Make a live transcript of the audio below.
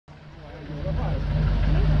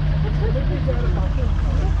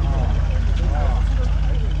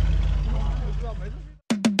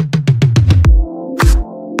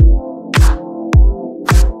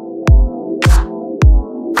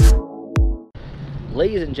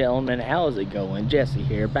Ladies and gentlemen, how is it going? Jesse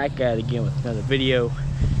here, back at it again with another video.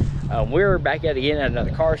 We're back at it again at another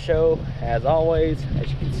car show, as always. As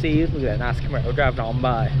you can see, look at that nice Camaro driving on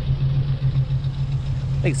by. I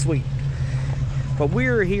think it's sweet. But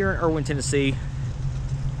we're here in Irwin, Tennessee,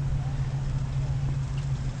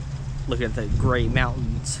 looking at the great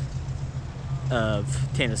mountains of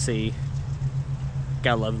Tennessee.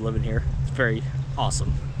 Gotta love living here. It's very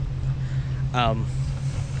awesome.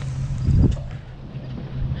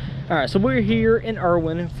 Alright, so we're here in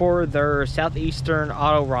Irwin for their Southeastern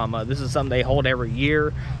Autorama. This is something they hold every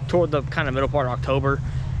year toward the kind of middle part of October.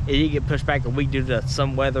 It did get pushed back a week due to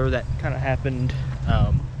some weather that kind of happened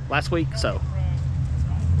last week. So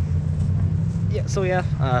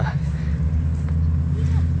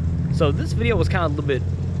this video was kind of a little bit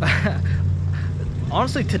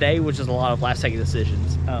honestly, today was just a lot of last second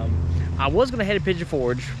decisions. I was gonna head to Pigeon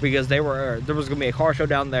Forge because there was gonna be a car show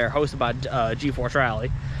down there hosted by G-Force Rally.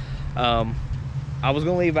 I was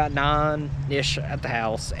gonna leave about 9-ish at the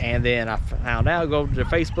house, and then I found out, go to the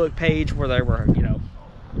Facebook page where they were,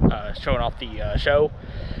 showing off the show.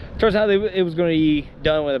 Turns out it was going to be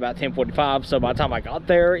done with about 10:45. So by the time I got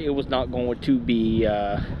there, it was not going to be.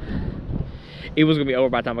 It was going to be over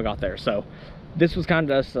by the time I got there. So this was kind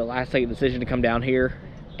of just the last second decision to come down here,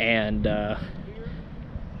 and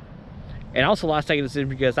also last second decision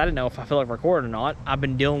because I didn't know if I feel like recording or not. I've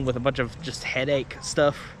been dealing with a bunch of just headache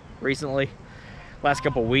stuff recently, last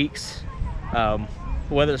couple of weeks.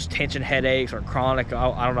 Whether it's tension headaches or chronic,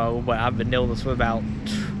 I don't know, but I've been dealing with this for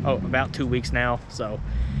about 2 weeks now. So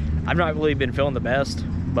I've not really been feeling the best,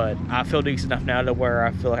 but I feel decent enough now to where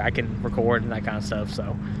I feel like I can record and that kind of stuff.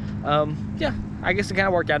 So yeah, I guess it kind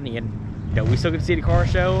of worked out in the end. We still get to see the car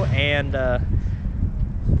show, and I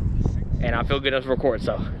feel good enough to record,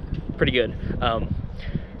 so pretty good.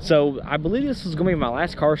 So I believe this is going to be my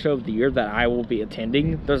last car show of the year that I will be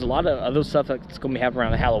attending. There's a lot of other stuff that's going to be happening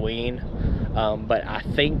around Halloween, but I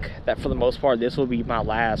think that for the most part this will be my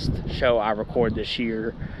last show I record this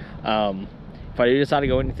year. If I do decide to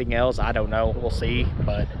go anything else, I don't know, we'll see,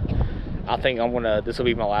 but I think this will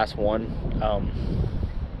be my last one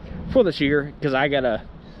for this year, because I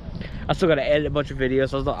still gotta edit a bunch of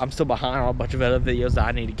videos. I'm still behind on a bunch of other videos that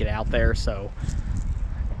I need to get out there. So,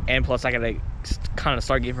 and plus I gotta kind of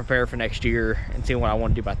start getting prepared for next year and seeing what I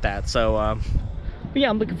want to do about that. So but yeah,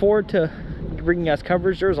 I'm looking forward to bringing you guys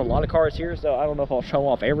coverage. There's a lot of cars here, so I don't know if I'll show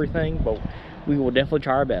off everything, but we will definitely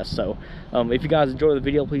try our best. So if you guys enjoy the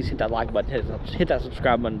video, please hit that like button, hit that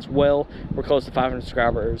subscribe button as well. We're close to 500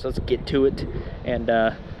 subscribers. Let's get to it. And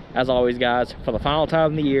as always, guys, for the final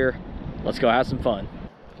time of the year, let's go have some fun.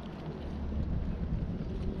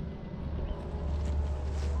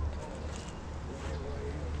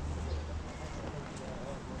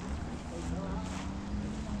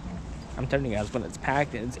 I'm telling you guys, when it's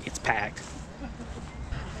packed, it's packed.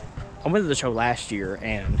 I went to the show last year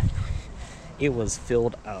and it was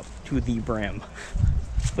filled up to the brim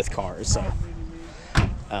with cars. So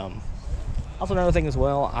also another thing as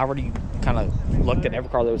well, I already kind of looked at every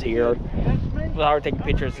car that was here. I was already taking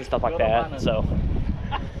pictures and stuff like that. So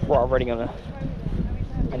we're already gonna,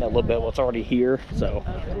 I know a little bit what's already here. So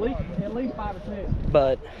at least 5 or 6.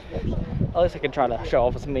 But at least I can try to show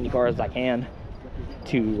off as many cars as I can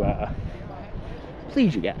to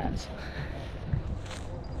please you guys.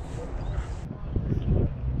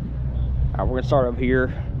 Alright, we're gonna start up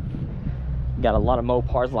here. Got a lot of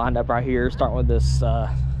Mopars lined up right here, starting with this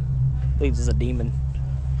I think this is a Demon.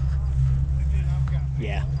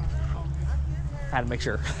 Yeah, I had to make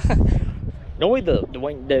sure. Normally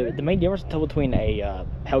the main difference between a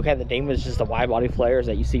Hellcat and the Demon is just the wide body flares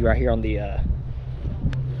that you see right here on the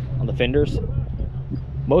fenders.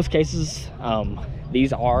 Most cases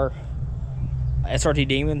these are SRT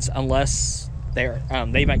Demons, unless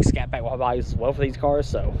they make scat pack wide bodies as well for these cars.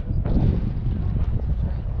 So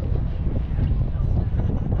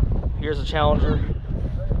here's a Challenger.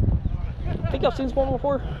 I think I've seen this one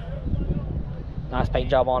before. Nice paint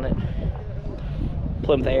job on it.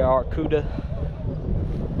 Plymouth AR CUDA.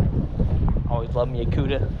 Always love me a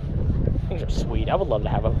CUDA. Things are sweet. I would love to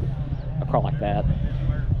have a car like that.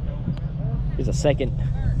 Here's a second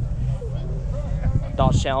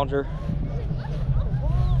Dodge Challenger.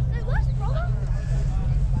 Hey, listen, brother.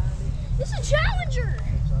 This is a Challenger.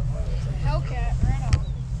 Hellcat, right on.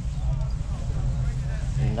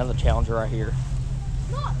 Another Challenger right here.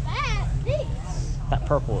 Not bad. This. That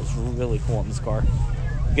purple is really cool in this car.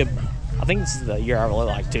 Good. I think this is the year I really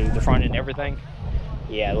like too. The front and everything.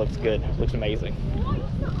 Yeah, it looks good. It looks amazing.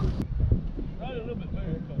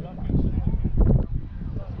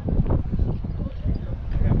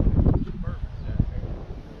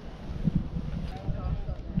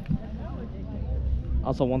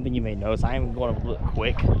 Also, one thing you may notice, I am going a little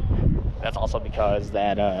quick. That's also because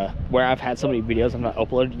that where I've had so many videos I'm not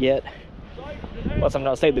uploaded yet. Plus, I'm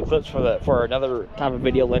gonna save the clips for another type of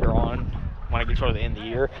video later on when I get toward the end of the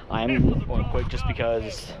year. I am going quick just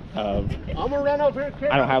because of I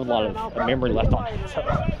don't have a lot of memory left on it.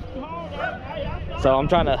 So I'm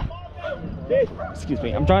trying to, excuse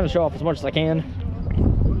me, I'm trying to show off as much as I can.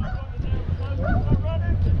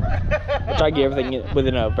 I try to get everything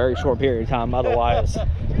within a very short period of time. Otherwise,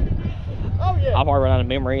 I'll probably run out of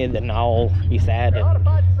memory and then I'll be sad. And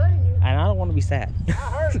I don't want to be sad.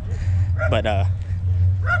 But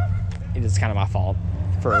it is kind of my fault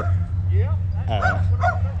for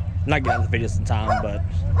not getting the videos in time. But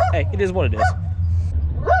hey, it is what it is.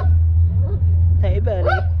 Hey, buddy.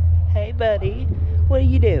 Hey, buddy. What are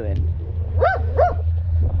you doing?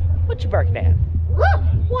 What you barking at?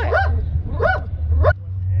 What?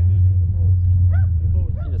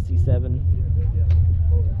 C7.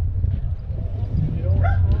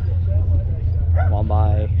 I'm on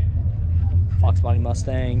my Fox Body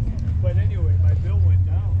Mustang. But anyway, my bill went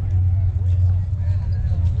down.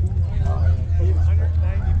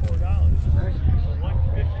 $194 for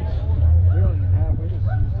 $150. We don't even have. We just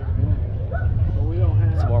use their bill. But we don't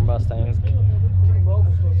have. Some more Mustangs.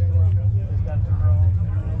 T-Mobile's supposed to come out. It's got their own.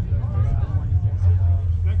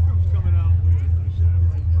 Spectrum's coming out.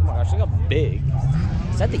 Oh my gosh, look how big.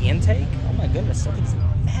 Is that the intake? Oh my goodness, that thing's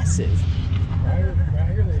massive. Right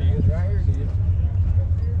here it is. Right here it is.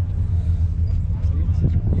 See,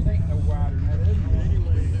 it ain't no wider than that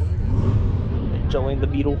anyway. Jolene the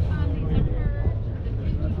Beetle.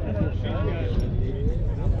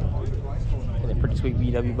 And a pretty sweet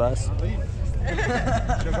VW bus.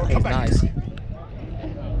 It's nice.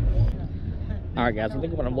 Alright guys, I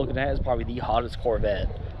think what I'm looking at is probably the hottest Corvette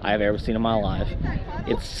I have ever seen in my life.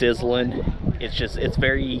 It's sizzling. It's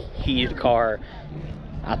very heated car.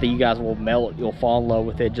 I think you guys will melt. You'll fall in love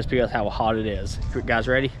with it just because how hot it is. You guys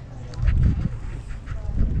ready?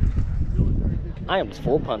 I am just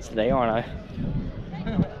full punch today, aren't I?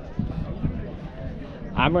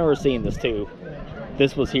 I remember seeing this too.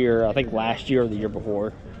 This was here, I think last year or the year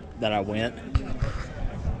before that I went.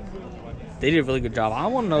 They did a really good job. I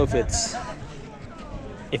want to know if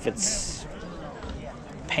it's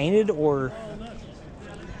painted or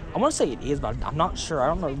I want to say it is, but I'm not sure. I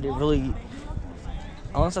don't know if it really,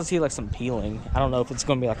 unless I see like some peeling. I don't know if it's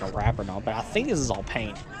going to be like a wrap or not, but I think this is all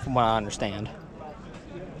paint from what I understand.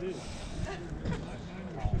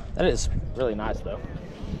 That is really nice though.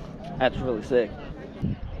 That's really sick.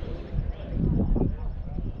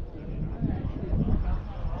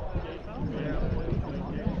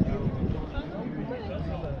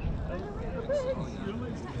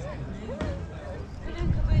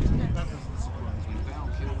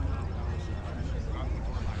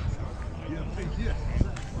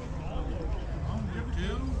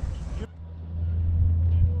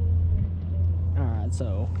 Alright,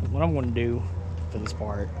 so what I'm going to do for this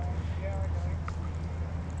part,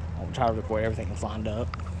 I'll try to record everything that's lined up.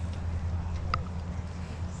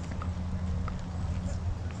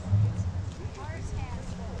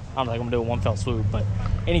 I don't think I'm going to do it one fell swoop, but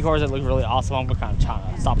any cars that look really awesome, I'm going to kind of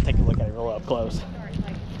try to stop and take a look at it real up close.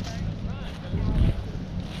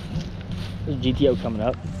 There's a GTO coming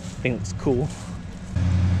up. I think it's cool.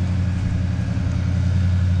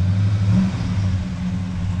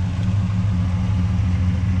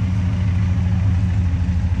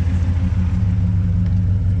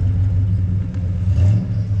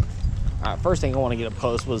 Alright, first thing I want to get up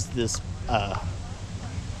close was this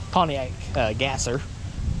Pontiac gasser.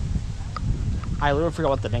 I literally forgot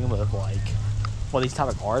what the name of like what these type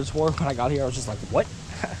of cars were. When I got here, I was just like, what?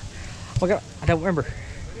 Oh my god, I don't remember.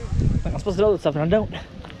 Like, I'm supposed to know this stuff and I don't.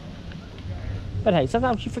 But hey,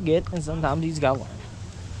 sometimes you forget and sometimes you just gotta learn.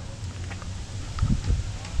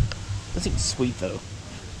 This thing's sweet though.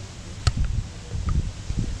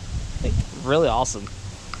 Like, really awesome.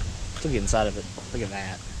 Let's get inside of it. Look at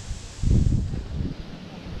that.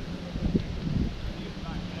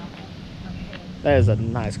 That is a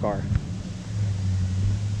nice car.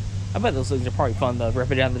 I bet those things are probably fun to rip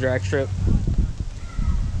it down the drag strip.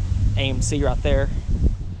 AMC right there.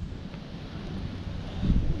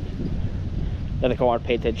 Then the car I want to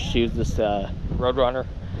pay attention to is this Roadrunner.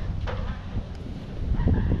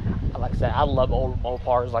 Like I said, I love old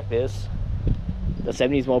Mopars like this. The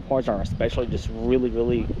 70s Mopars are especially just really,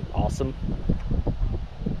 really awesome.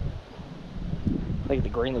 I think the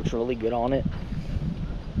green looks really good on it.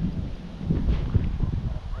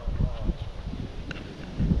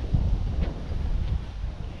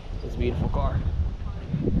 It's a beautiful car.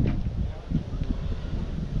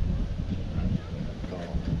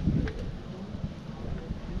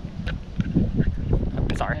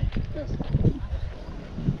 Sorry.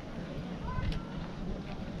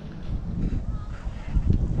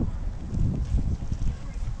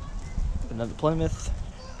 Another Plymouth.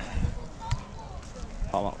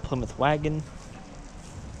 Plymouth wagon.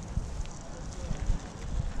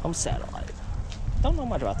 Home satellite. Don't know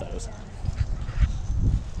much about those.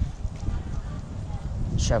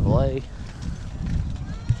 Chevrolet.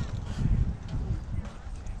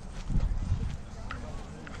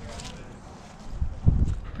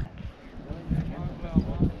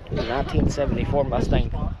 The 1974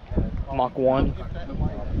 Mustang Mach 1.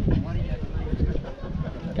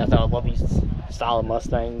 Guys know I love these style of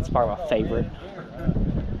Mustangs. It's probably my favorite.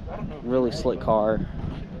 Really slick car.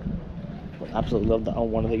 Would absolutely love to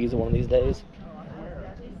own one of these days.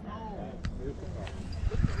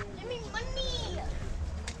 Give me money.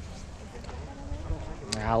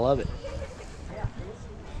 I love it.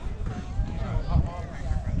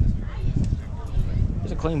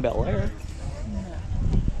 There's a clean Bel Air.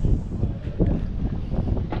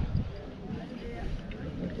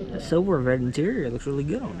 The silver red interior looks really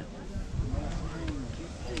good on it.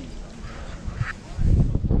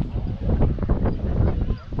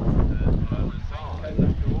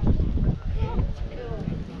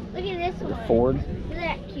 Look at this one. Ford. Look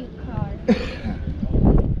at that cute car.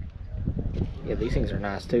 Yeah, these things are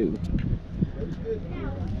nice too.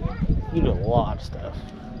 You do a lot of stuff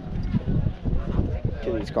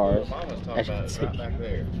to these cars, as you can see.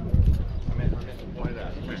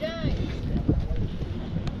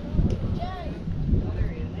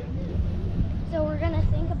 So we're gonna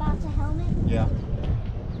think about the helmet? Yeah.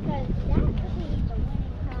 Because that could be the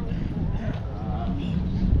winning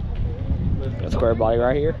prize. Got a square body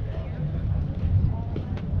right here.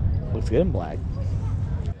 Looks good in black.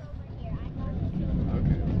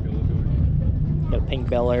 Got a pink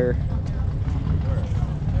Bel Air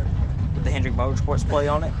with the Hendrick Motorsports plate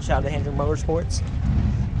on it. Shout out to Hendrick Motorsports.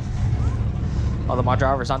 Although my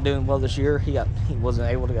driver's not doing well this year, he wasn't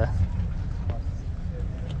able to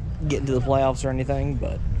get into the playoffs or anything,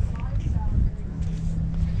 but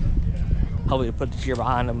hopefully to put this year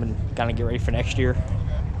behind him and kind of get ready for next year.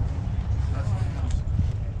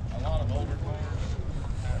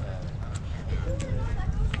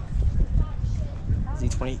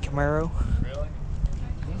 Z28 Camaro. Really?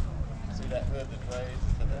 See that hood that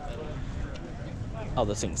raised to that middle? Oh,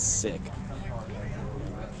 this thing's sick.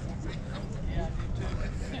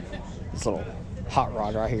 This little hot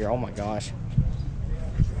rod right here. Oh my gosh.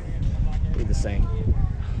 Look at this thing.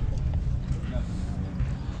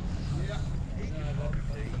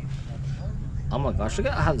 Oh my gosh, look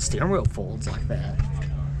at how the steering wheel folds like that.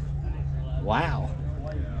 Wow.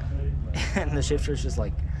 And the shifter's just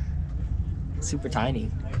like super tiny.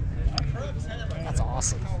 That's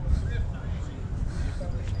awesome.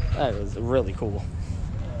 That is really cool.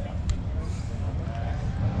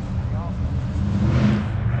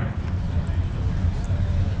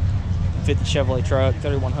 Fit the Chevrolet truck,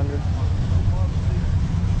 3100.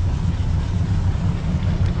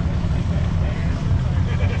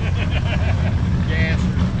 Gas.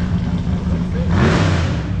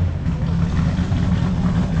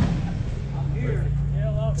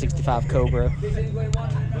 65 Cobra.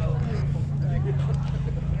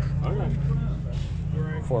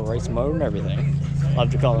 For a race mode and everything.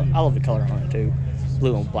 Love the color. I love the color on it too.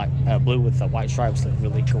 Blue and black. Blue with the white stripes look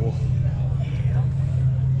really cool.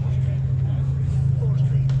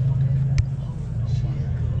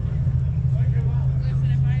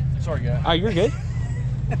 Sorry, guy. Oh, you're good.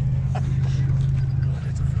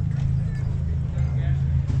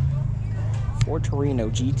 Ford Torino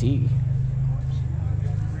GT.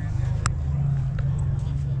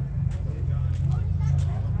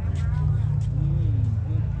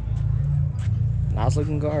 Nice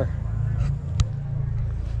looking car.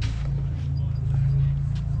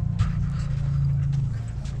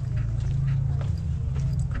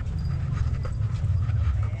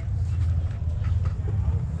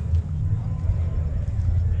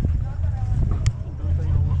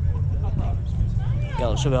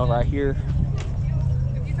 Got a Chevelle right here.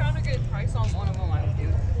 If you found a good price on one of them, I would do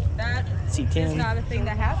it. That C10. is not a thing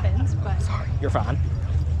that happens, but Sorry, you're fine.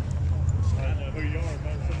 I know who you are,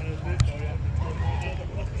 man. Somebody that did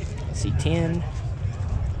know you. C10.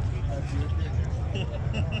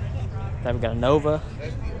 Then we got a Nova.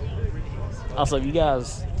 Also, if you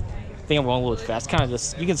guys think I'm going a little fast, kind of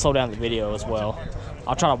just, you can slow down the video as well.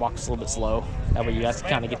 I'll try to walk this a little bit slow. That way you guys can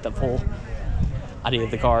kind of get the full idea of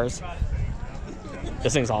the cars.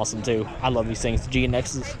 This thing's awesome too. I love these things. The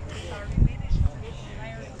GNXs.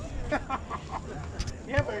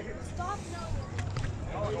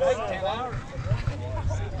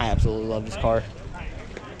 I absolutely love this car.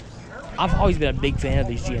 I've always been a big fan of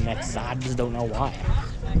these GMXs. I just don't know why.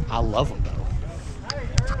 I love them though.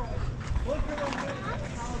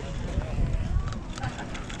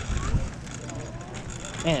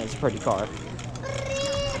 Man, it's a pretty car.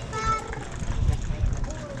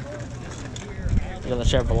 Look at the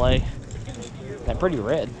Chevrolet. That pretty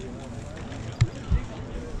red.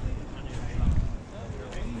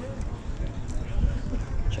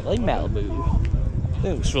 Chevrolet Malibu.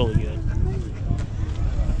 That looks really good.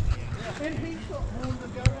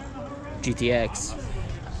 GTX.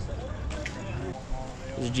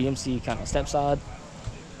 There's a GMC kind of step side.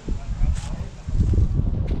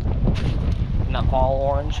 Not all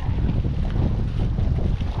orange.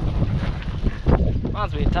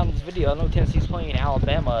 Reminds me of the time of this video. I know Tennessee's playing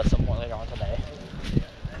Alabama at some point later on today.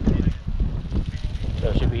 So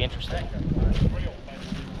it should be interesting.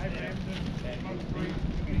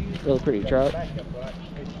 Really pretty truck.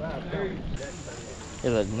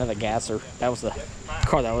 Here's another gasser. That was the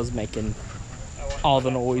car that was making all the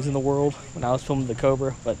noise in the world when I was filming the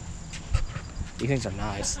Cobra, but these things are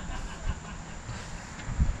nice.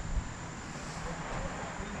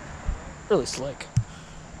 Really slick.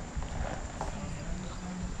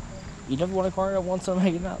 You never want a car that wants to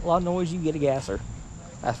make a lot of noise, you get a gasser.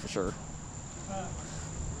 That's for sure.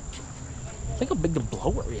 Think how big the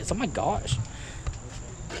blower is. Oh my gosh.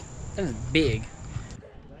 That is big.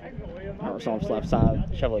 Power on left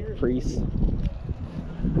side, Chevrolet Caprice.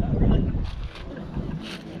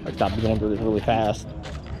 I stopped going through this really fast.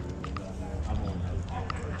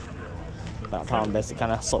 About time best to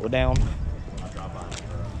kind of slow it down.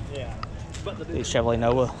 The Chevrolet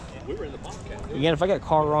Nova. Again, if I get a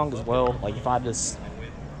car wrong as well, like if I just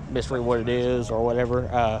misread what it is or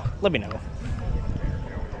whatever, let me know.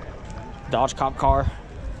 Dodge cop car.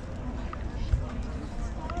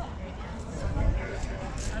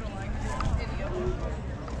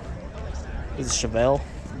 This is Chevelle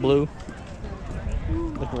blue.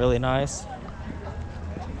 Looking really nice.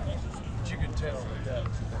 You can tell that.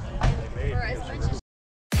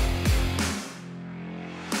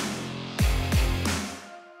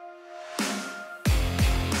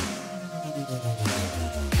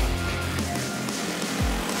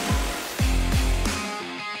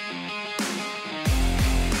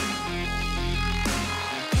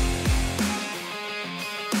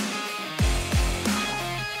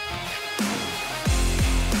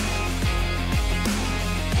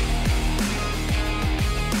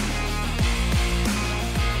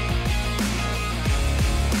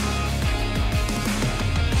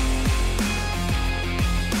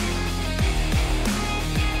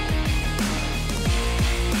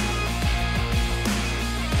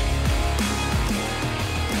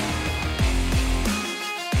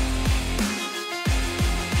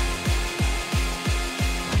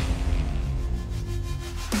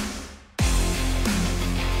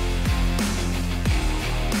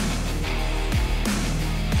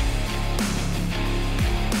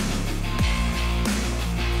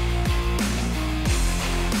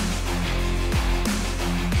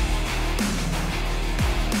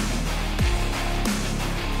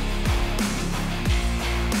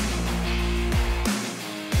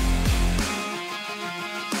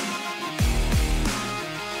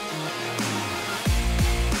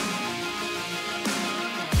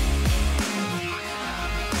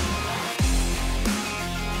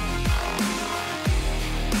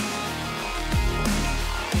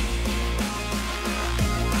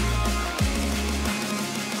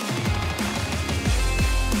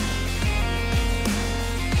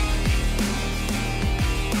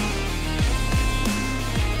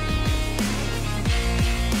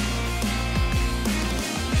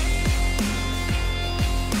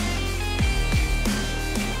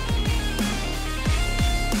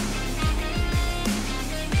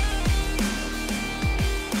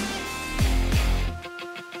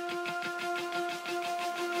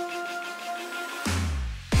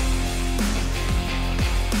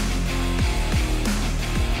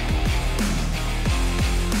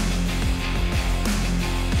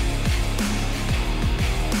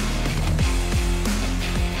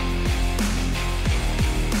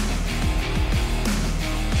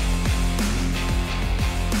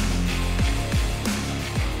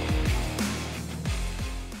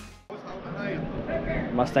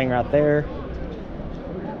 Mustang right there.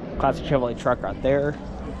 Classic Chevrolet truck right there.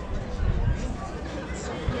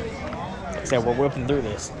 Like I said, we're whipping through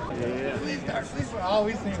this. Yeah. I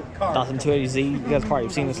always think of cars. 280Z. You guys probably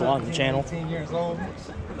have seen this a lot on the channel. 18 years old.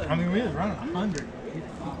 I mean, we was running 100.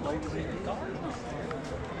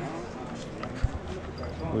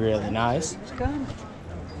 Really nice.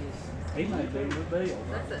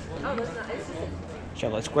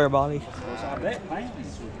 Chevrolet square body. I bet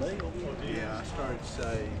families would be. Yeah, I started to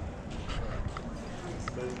say.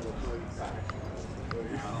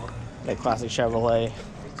 That classic Chevrolet.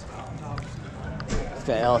 It's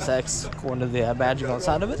got LSX according to the badging on the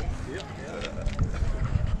side of it.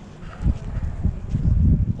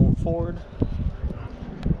 Old Ford.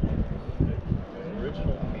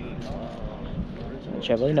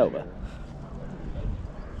 Chevrolet Nova.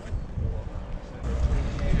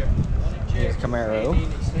 Here's Camaro.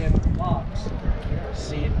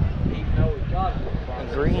 In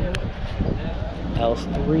green.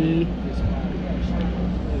 LS3.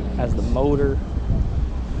 Has the motor.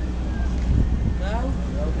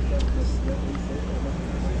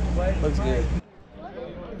 Looks good.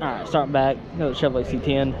 Alright, starting back. Another Chevrolet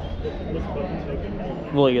C10.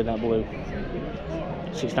 Really good in that blue.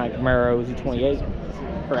 6.9 Camaro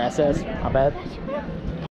Z28. Or SS, my bad.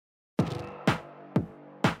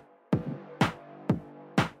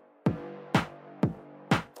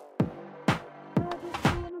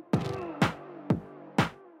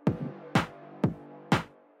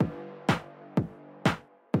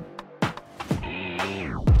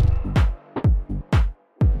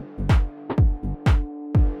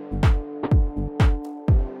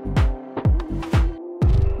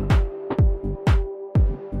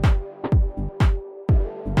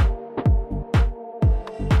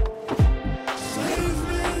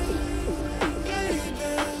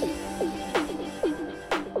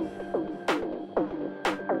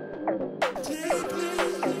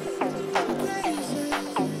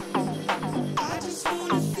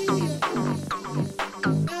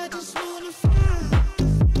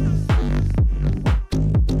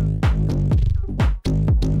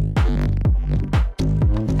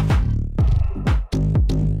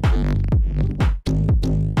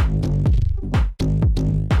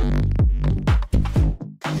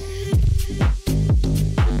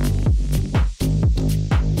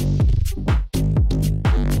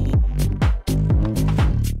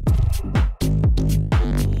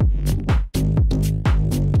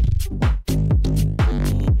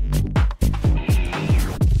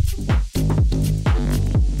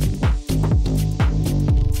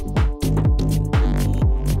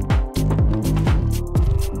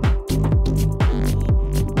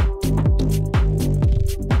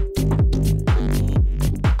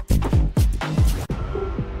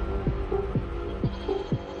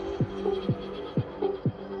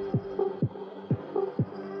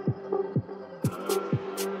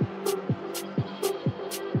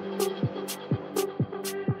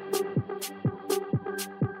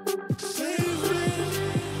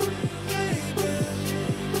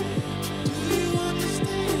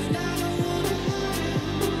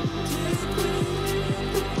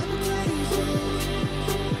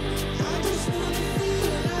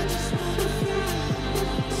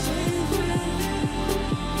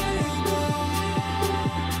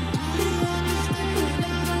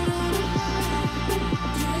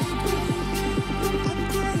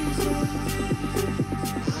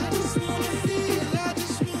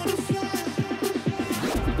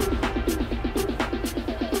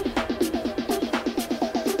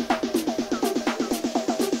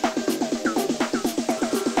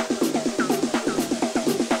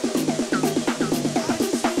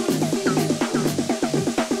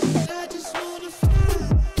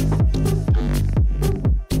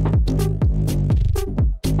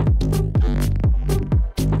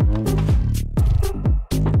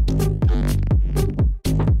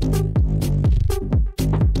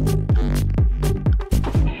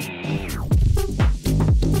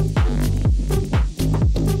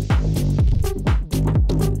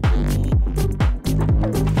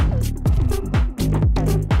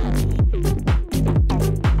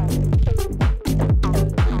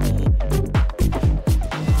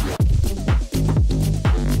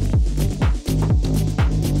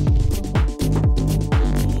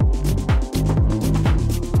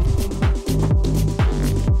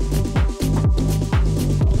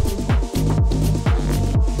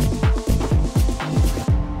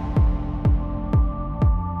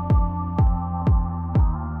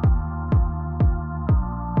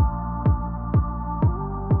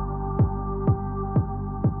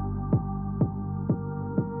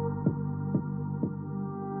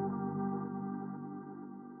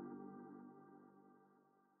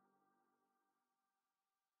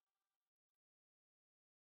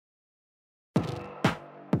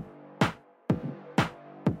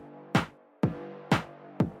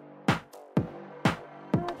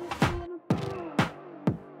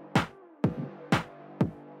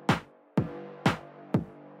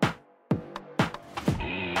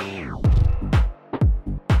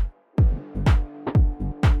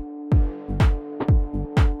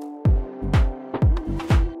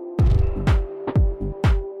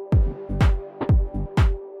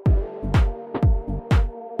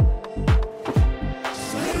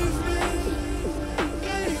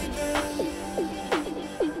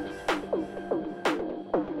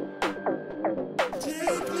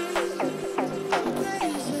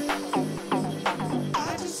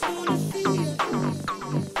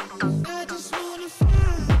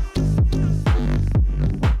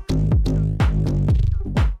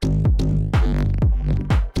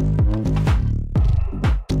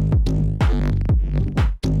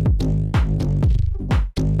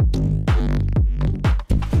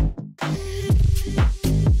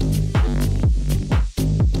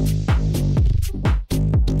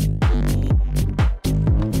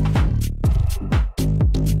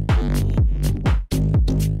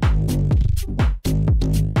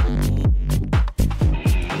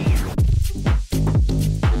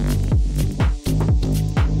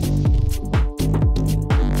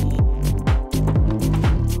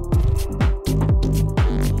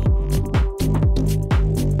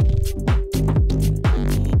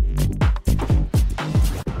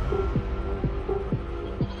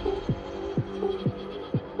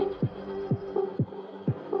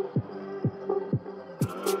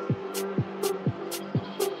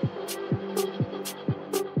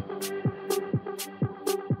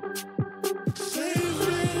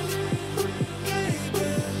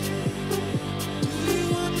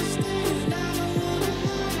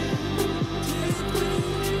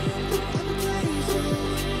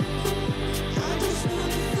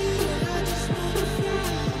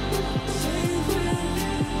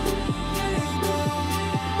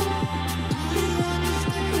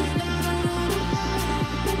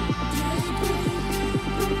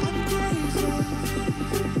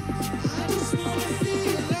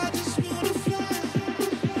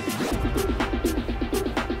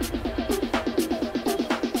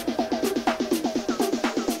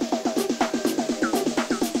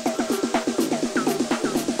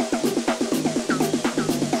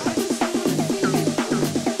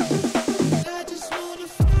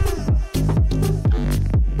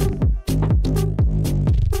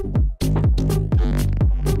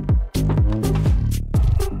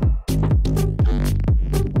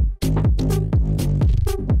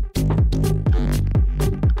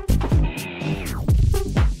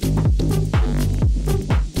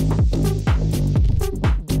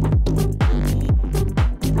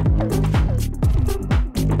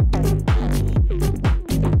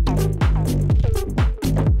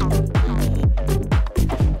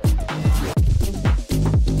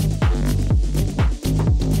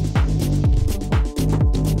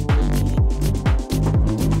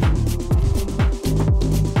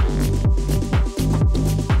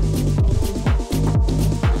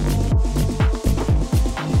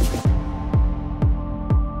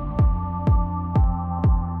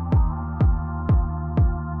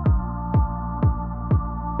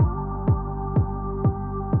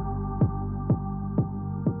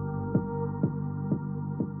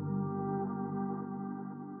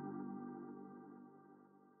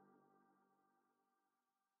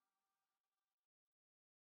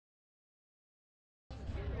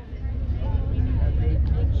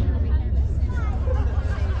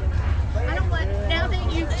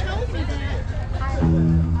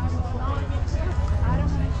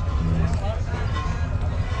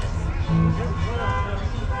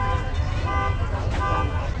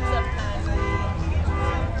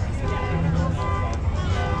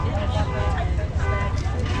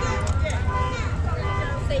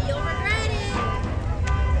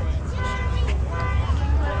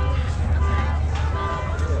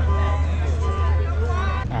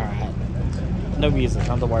 No music. I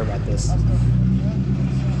don't have to worry about this.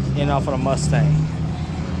 In off on a Mustang.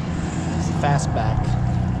 It's a fastback.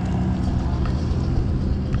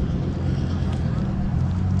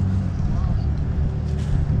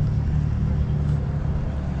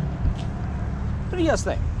 What do you guys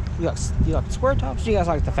think? You like the square tops? Or do you guys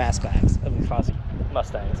like the fastbacks of these classic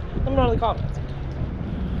Mustangs? Let me know in the comments.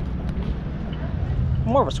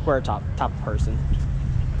 I'm more of a square top type of person,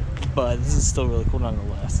 but this is still really cool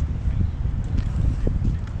nonetheless.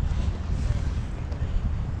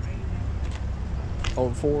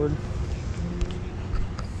 Old Ford.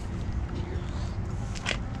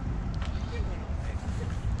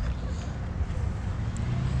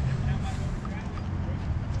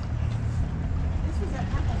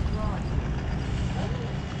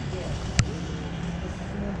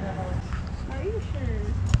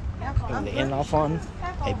 And the end off on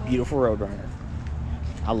a beautiful Roadrunner.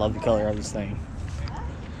 I love the color of this thing.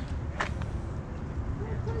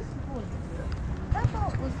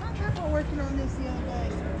 Was my grandpa working on this the other day?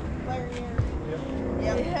 Larry Aaron.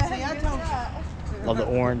 Yeah. See, I told you. Love the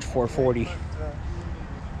orange 440.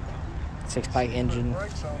 6-pack engine. I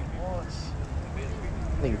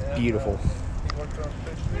think it's beautiful.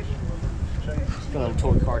 It's got a little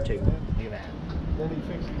toy car too. Look at that.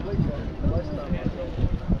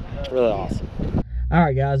 Really awesome.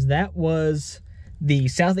 Alright guys, that was the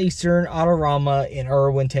Southeastern Autorama in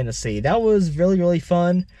Irwin, Tennessee. That was really, really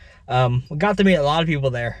fun. We got to meet a lot of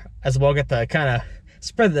people there as well. Got to kind of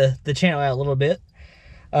spread the channel out a little bit.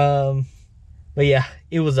 But yeah,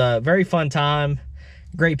 it was a very fun time.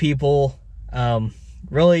 Great people.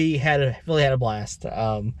 Really had a blast.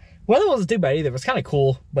 Weather wasn't too bad either. It was kind of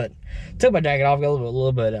cool, but took my jacket off, got a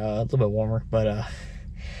little bit warmer. But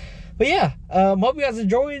yeah, hope you guys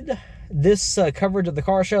enjoyed this coverage of the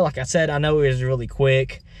car show. Like I said, I know it was really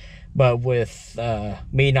quick, but with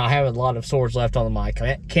me not having a lot of storage left on my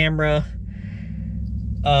camera,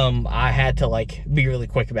 I had to like be really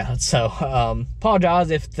quick about it. So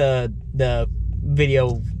apologize if the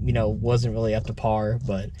video, you know, wasn't really up to par,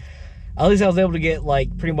 but at least I was able to get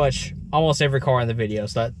like pretty much almost every car in the video,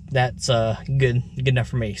 so that's good enough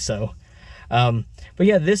for me. So but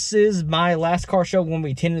yeah, this is my last car show when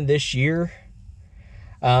we attended this year.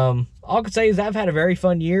 All I can say is I've had a very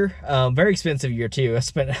fun year. Very expensive year too. I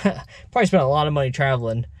probably spent a lot of money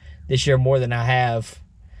traveling this year, more than I have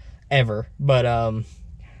ever. But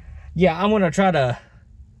yeah, I'm gonna try to.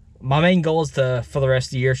 My main goal is for the rest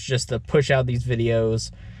of the year is just to push out these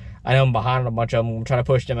videos. I know I'm behind on a bunch of them. I'm gonna try to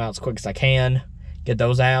push them out as quick as I can, get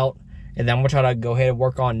those out, and then I'm gonna try to go ahead and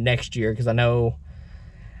work on next year, because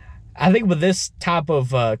I think with this type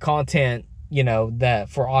of content, you know, that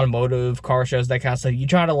for automotive car shows, that kind of stuff, you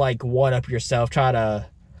try to like one up yourself, try to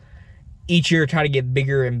each year try to get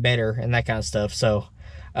bigger and better and that kind of stuff. So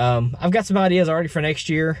I've got some ideas already for next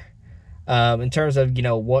year in terms of, you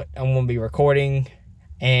know, what I'm going to be recording,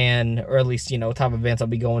 or at least, you know, what type of events I'll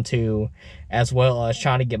be going to, as well as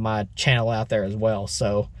trying to get my channel out there as well.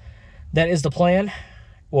 So that is the plan.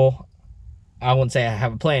 Well, I wouldn't say I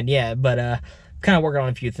have a plan yet, but kind of working on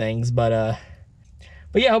a few things. But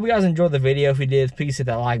yeah, I hope you guys enjoyed the video. If you did, please hit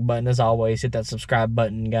that like button. As always, hit that subscribe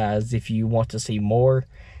button, guys, if you want to see more.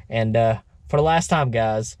 And for the last time,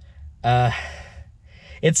 guys,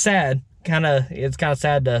 it's sad. It's kind of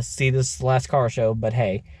sad to see this last car show, but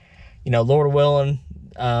hey, you know, Lord willing,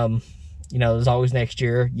 you know, there's always next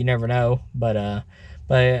year. You never know. But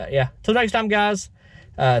yeah, till next time, guys,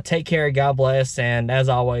 take care, God bless, and as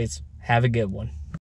always, have a good one.